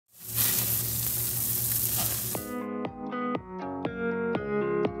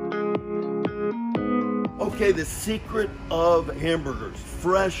Okay, the secret of hamburgers,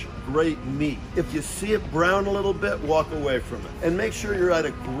 fresh, great meat. If you see it brown a little bit, walk away from it. And make sure you're at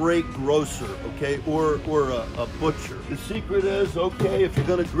a great grocer, okay, or a butcher. The secret is, okay, if you're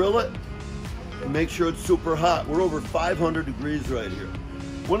gonna grill it, make sure it's super hot. We're over 500 degrees right here.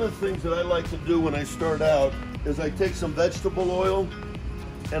 One of the things that I like to do when I start out is I take some vegetable oil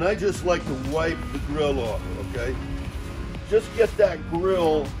and I just like to wipe the grill off, okay? Just get that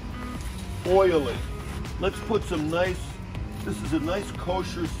grill oily. Let's put some nice, this is a nice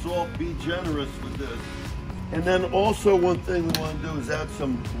kosher salt, be generous with this. And then also one thing we want to do is add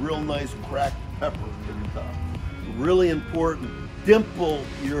some real nice cracked pepper to the top. Really important, dimple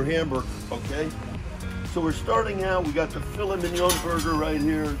your hamburger, okay? So we're starting out, we got the filet mignon burger right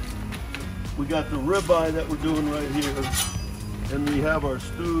here. We got the ribeye that we're doing right here. And we have our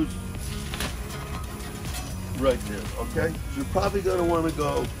stews right there, okay? So you're probably gonna wanna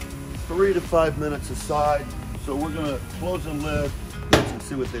go 3 to 5 minutes aside. So we're gonna close the lid and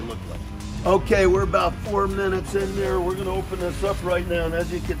see what they look like. Okay, we're about 4 minutes in there. We're gonna open this up right now, and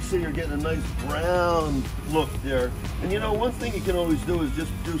as you can see, you're getting a nice brown look there. And you know, one thing you can always do is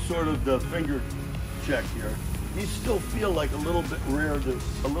just do sort of the finger check here. These still feel like a little bit rare,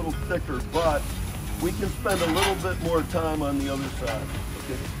 a little thicker, but we can spend a little bit more time on the other side,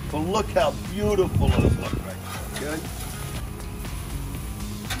 okay? But look how beautiful those look right now, okay?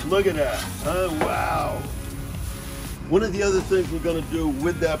 Look at that, wow. One of the other things we're gonna do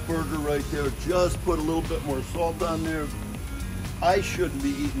with that burger right there, just put a little bit more salt on there. I shouldn't be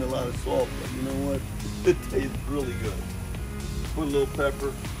eating a lot of salt, but you know what? It tastes really good. Put a little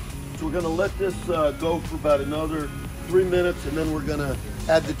pepper. So we're gonna let this go for about another 3 minutes, and then we're gonna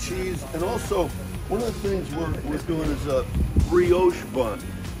add the cheese. And also, one of the things we're doing is a brioche bun.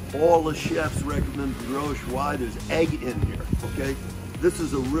 All the chefs recommend brioche. Why? There's egg in here, okay? This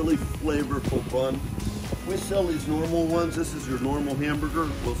is a really flavorful bun. We sell these normal ones. This is your normal hamburger.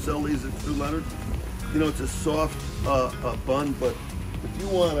 We'll sell these at Stu Leonard's. You know, it's a soft bun, but if you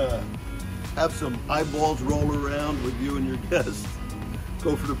want to have some eyeballs roll around with you and your guests,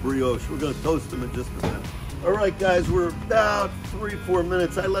 go for the brioche. We're going to toast them in just a minute. All right, guys, we're about 3-4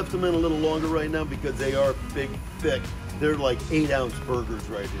 minutes. I left them in a little longer right now because they are big, thick. They're like 8-ounce burgers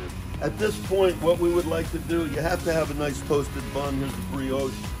right here. At this point, what we would like to do, you have to have a nice toasted bun. Here's the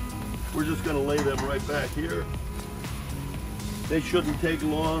brioche. We're just gonna lay them right back here. They shouldn't take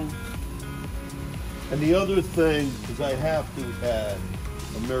long. And the other thing is I have to add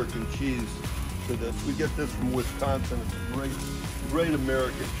American cheese to this. We get this from Wisconsin. It's great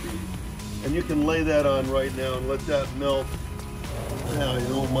American cheese. And you can lay that on right now and let that melt. Now, you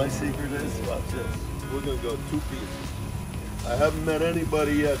know what my secret is? Watch this. We're gonna go 2 pieces. I haven't met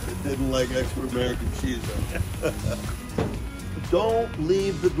anybody yet that didn't like extra American cheese on it. Don't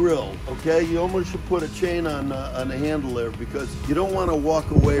leave the grill, okay? You almost should put a chain on the handle there because you don't want to walk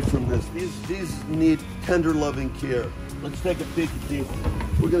away from this. These need tender, loving care. Let's take a peek at these.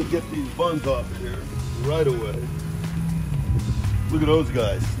 We're gonna get these buns off of here right away. Look at those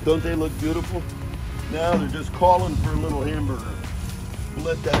guys. Don't they look beautiful? Now they're just calling for a little hamburger. We'll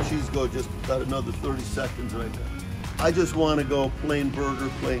let that cheese go just about another 30 seconds right now. I just want to go plain burger,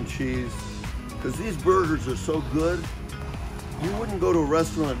 plain cheese, because these burgers are so good. You wouldn't go to a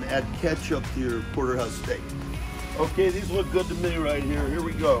restaurant and add ketchup to your porterhouse steak. Okay, these look good to me right here. Here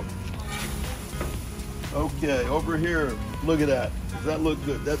we go. Okay, over here, look at that. Does that look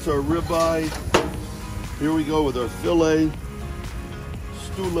good? That's our ribeye. Here we go with our filet,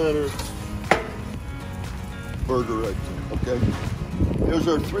 Stu Leonard's burger right there, okay? Here's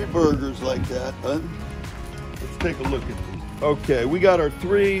our 3 burgers like that, huh? Let's take a look at these. Okay, we got our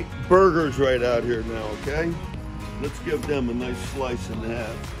 3 burgers right out here now, okay? Let's give them a nice slice in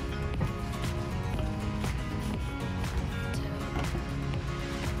half.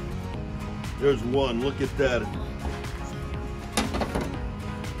 There's one, look at that.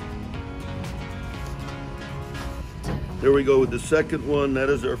 There we go with the second one. That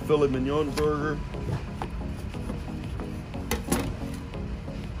is our filet mignon burger.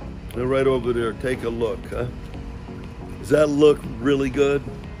 And right over there, take a look, huh? Does that look really good?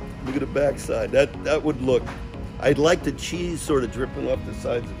 Look at the backside. That would look. I'd like the cheese sort of dripping off the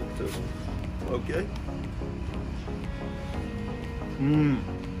sides of it too. Okay.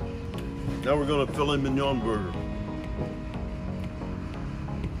 Now we're going to filet mignon burger.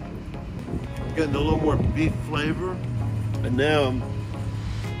 Getting a little more beef flavor. And now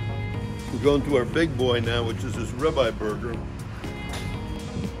we're going to our big boy now, which is this ribeye burger.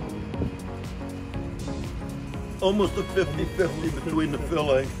 Almost a 50-50 between the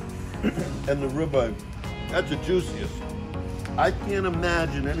filet and the ribeye. That's the juiciest. I can't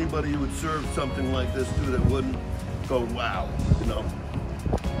imagine anybody who would serve something like this to that wouldn't go, wow, you know.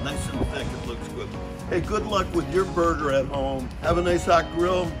 Nice and thick, it looks good. Hey, good luck with your burger at home. Have a nice hot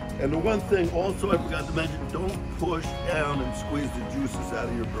grill. And the one thing also I forgot to mention, don't push down and squeeze the juices out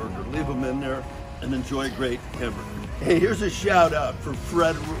of your burger. Leave them in there and enjoy a great hamburger. Hey, here's a shout out for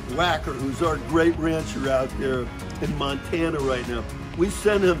Fred Wacker, who's our great rancher out there in Montana right now. We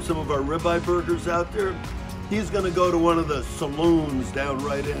send him some of our ribeye burgers out there. He's gonna go to one of the saloons down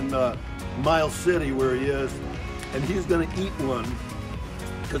right in Miles City where he is, and he's gonna eat one.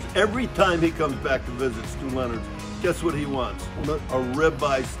 Because every time he comes back to visit Stu Leonard's, guess what he wants? A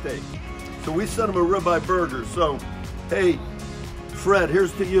ribeye steak. So we sent him a ribeye burger. So, hey, Fred,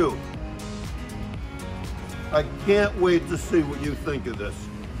 here's to you. I can't wait to see what you think of this.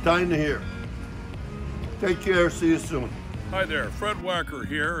 Time to hear. Take care, see you soon. Hi there, Fred Wacker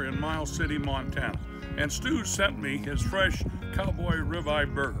here in Miles City, Montana. And Stu sent me his fresh cowboy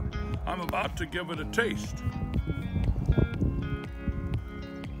ribeye burger. I'm about to give it a taste.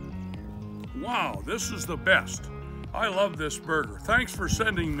 Wow, this is the best. I love this burger. Thanks for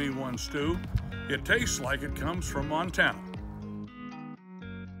sending me one, Stu. It tastes like it comes from Montana.